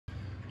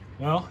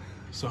Well,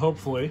 so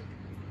hopefully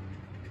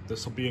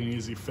this will be an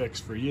easy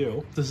fix for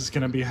you. This is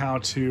going to be how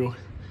to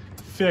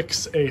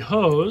fix a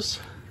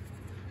hose,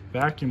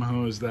 vacuum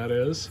hose that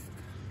is,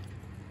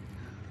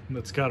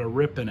 that's got a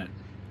rip in it.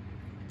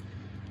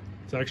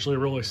 It's actually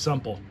really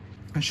simple.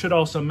 I should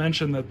also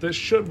mention that this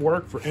should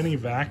work for any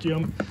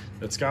vacuum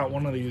that's got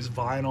one of these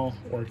vinyl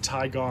or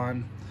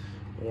Tygon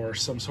or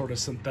some sort of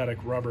synthetic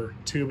rubber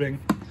tubing.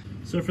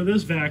 So for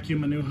this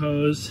vacuum, a new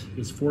hose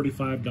is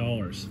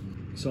 $45.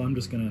 So I'm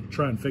just gonna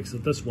try and fix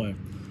it this way.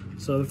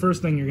 So the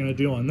first thing you're gonna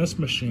do on this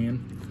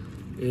machine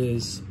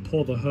is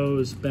pull the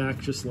hose back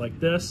just like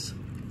this,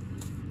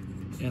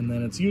 and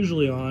then it's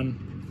usually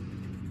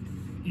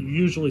on, you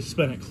usually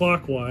spin it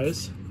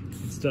clockwise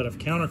instead of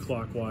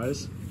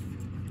counterclockwise,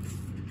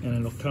 and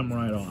it'll come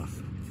right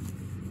off.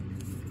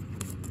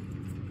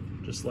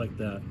 Just like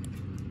that.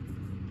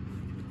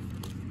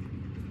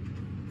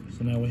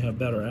 So now we have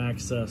better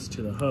access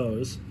to the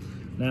hose.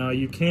 Now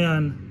you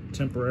can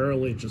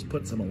temporarily just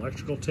put some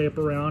electrical tape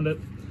around it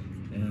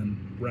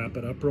and wrap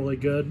it up really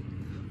good,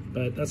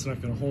 but that's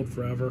not going to hold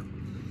forever.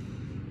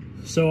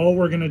 So all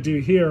we're going to do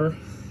here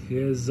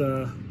is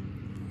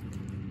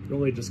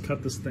really just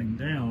cut this thing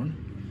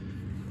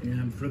down,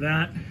 and for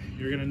that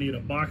you're going to need a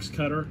box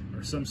cutter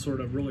or some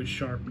sort of really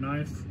sharp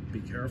knife,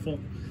 be careful,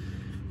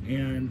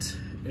 and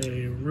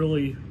a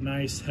really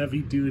nice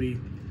heavy-duty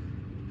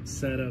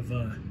set of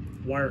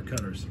wire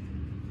cutters.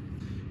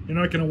 You're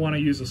not going to want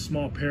to use a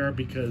small pair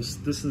because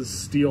this is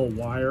steel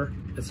wire.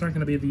 It's not going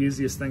to be the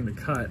easiest thing to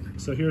cut.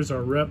 So here's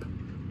our rip.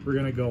 We're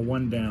going to go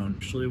one down.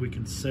 Actually, we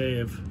can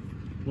save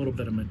a little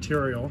bit of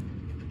material.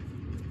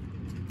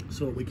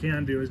 So what we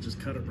can do is just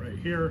cut it right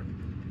here.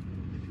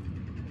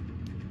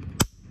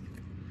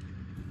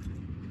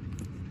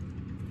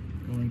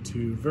 Going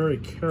to very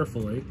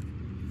carefully.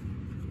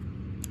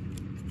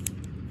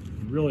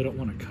 You really don't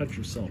want to cut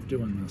yourself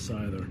doing this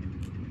either.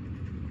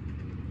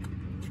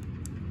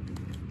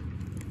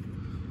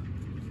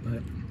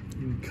 But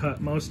you can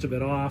cut most of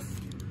it off.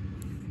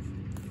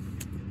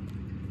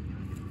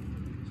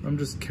 So I'm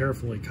just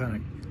carefully kind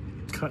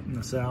of cutting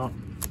this out.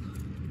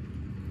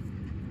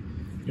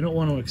 You don't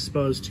want to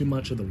expose too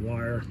much of the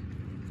wire,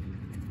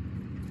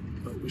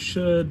 but we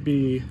should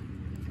be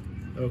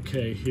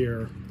okay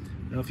here.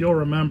 Now, if you'll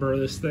remember,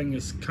 this thing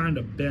is kind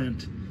of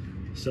bent,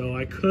 so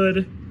I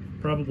could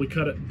probably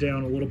cut it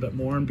down a little bit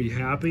more and be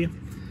happy.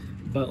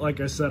 But like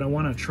I said, I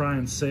want to try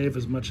and save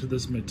as much of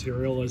this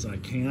material as I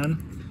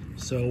can.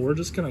 So we're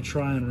just going to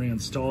try and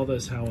reinstall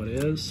this how it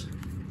is.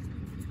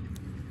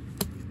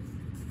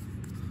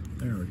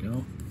 There we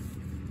go.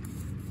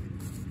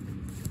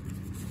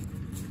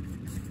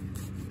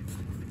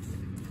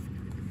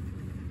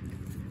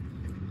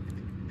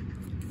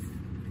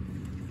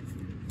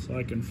 So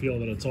I can feel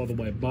that it's all the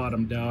way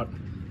bottomed out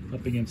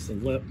up against the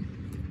lip.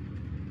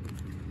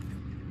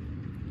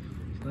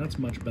 So that's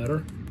much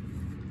better.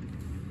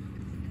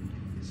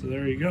 So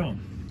there you go.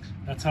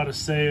 That's how to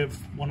save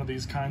one of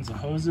these kinds of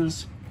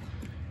hoses.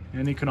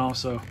 And you can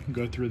also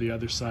go through the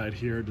other side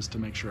here just to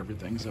make sure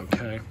everything's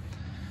okay.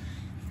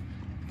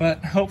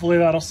 But hopefully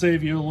that'll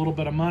save you a little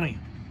bit of money.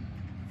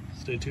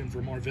 Stay tuned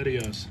for more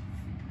videos.